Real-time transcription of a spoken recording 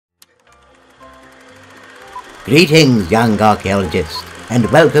Greetings, young archaeologists, and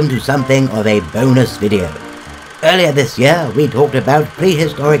welcome to something of a bonus video. Earlier this year, we talked about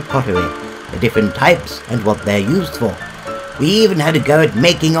prehistoric pottery, the different types and what they're used for. We even had a go at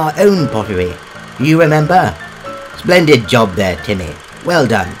making our own pottery. Do you remember? Splendid job there, Timmy. Well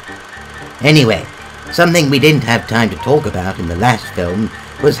done. Anyway, something we didn't have time to talk about in the last film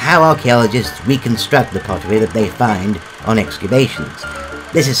was how archaeologists reconstruct the pottery that they find on excavations.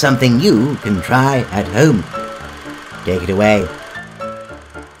 This is something you can try at home. Take it away.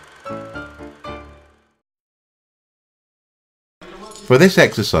 For this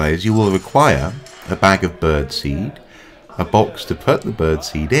exercise you will require a bag of birdseed, a box to put the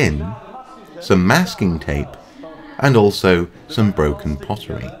birdseed in, some masking tape, and also some broken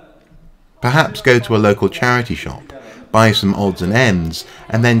pottery. Perhaps go to a local charity shop, buy some odds and ends,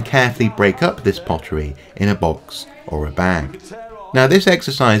 and then carefully break up this pottery in a box or a bag. Now this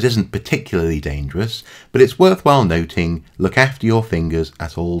exercise isn't particularly dangerous, but it's worthwhile noting, look after your fingers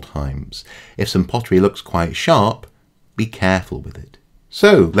at all times. If some pottery looks quite sharp, be careful with it.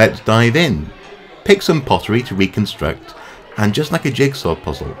 So let's dive in. Pick some pottery to reconstruct, and just like a jigsaw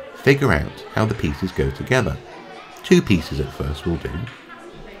puzzle, figure out how the pieces go together. 2 pieces at first will do.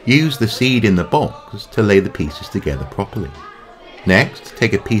 Use the seed in the box to lay the pieces together properly. Next,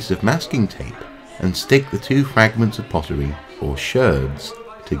 take a piece of masking tape and stick the 2 fragments of pottery, or sherds,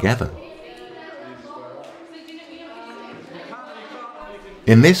 together.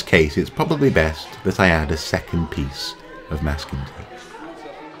 In this case, it's probably best that I add a second piece of masking tape.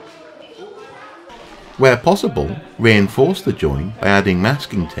 Where possible, reinforce the join by adding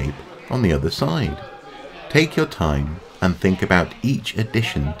masking tape on the other side. Take your time and think about each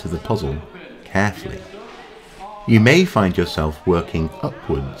addition to the puzzle carefully. You may find yourself working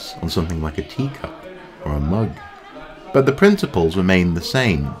upwards on something like a teacup or a mug, but the principles remain the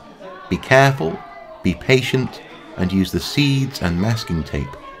same. Be careful, be patient, and use the seeds and masking tape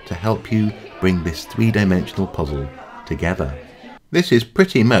to help you bring this 3-dimensional puzzle together. This is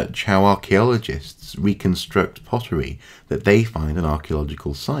pretty much how archaeologists reconstruct pottery that they find on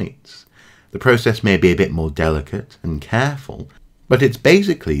archaeological sites. The process may be a bit more delicate and careful, but it's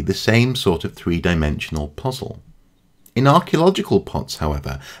basically the same sort of 3-dimensional puzzle. In archaeological pots,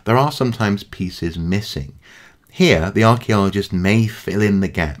 however, there are sometimes pieces missing. Here, the archaeologist may fill in the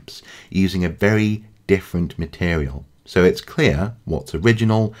gaps using a very different material, so it's clear what's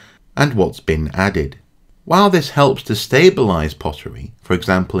original and what's been added. While this helps to stabilize pottery, for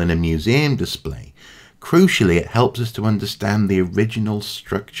example in a museum display, crucially it helps us to understand the original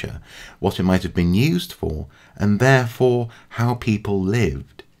structure, what it might have been used for, and therefore how people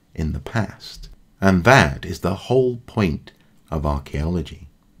lived in the past. And that is the whole point of archaeology.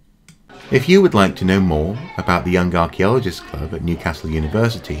 If you would like to know more about the Young Archaeologists Club at Newcastle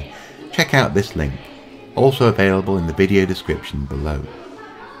University, check out this link, also available in the video description below.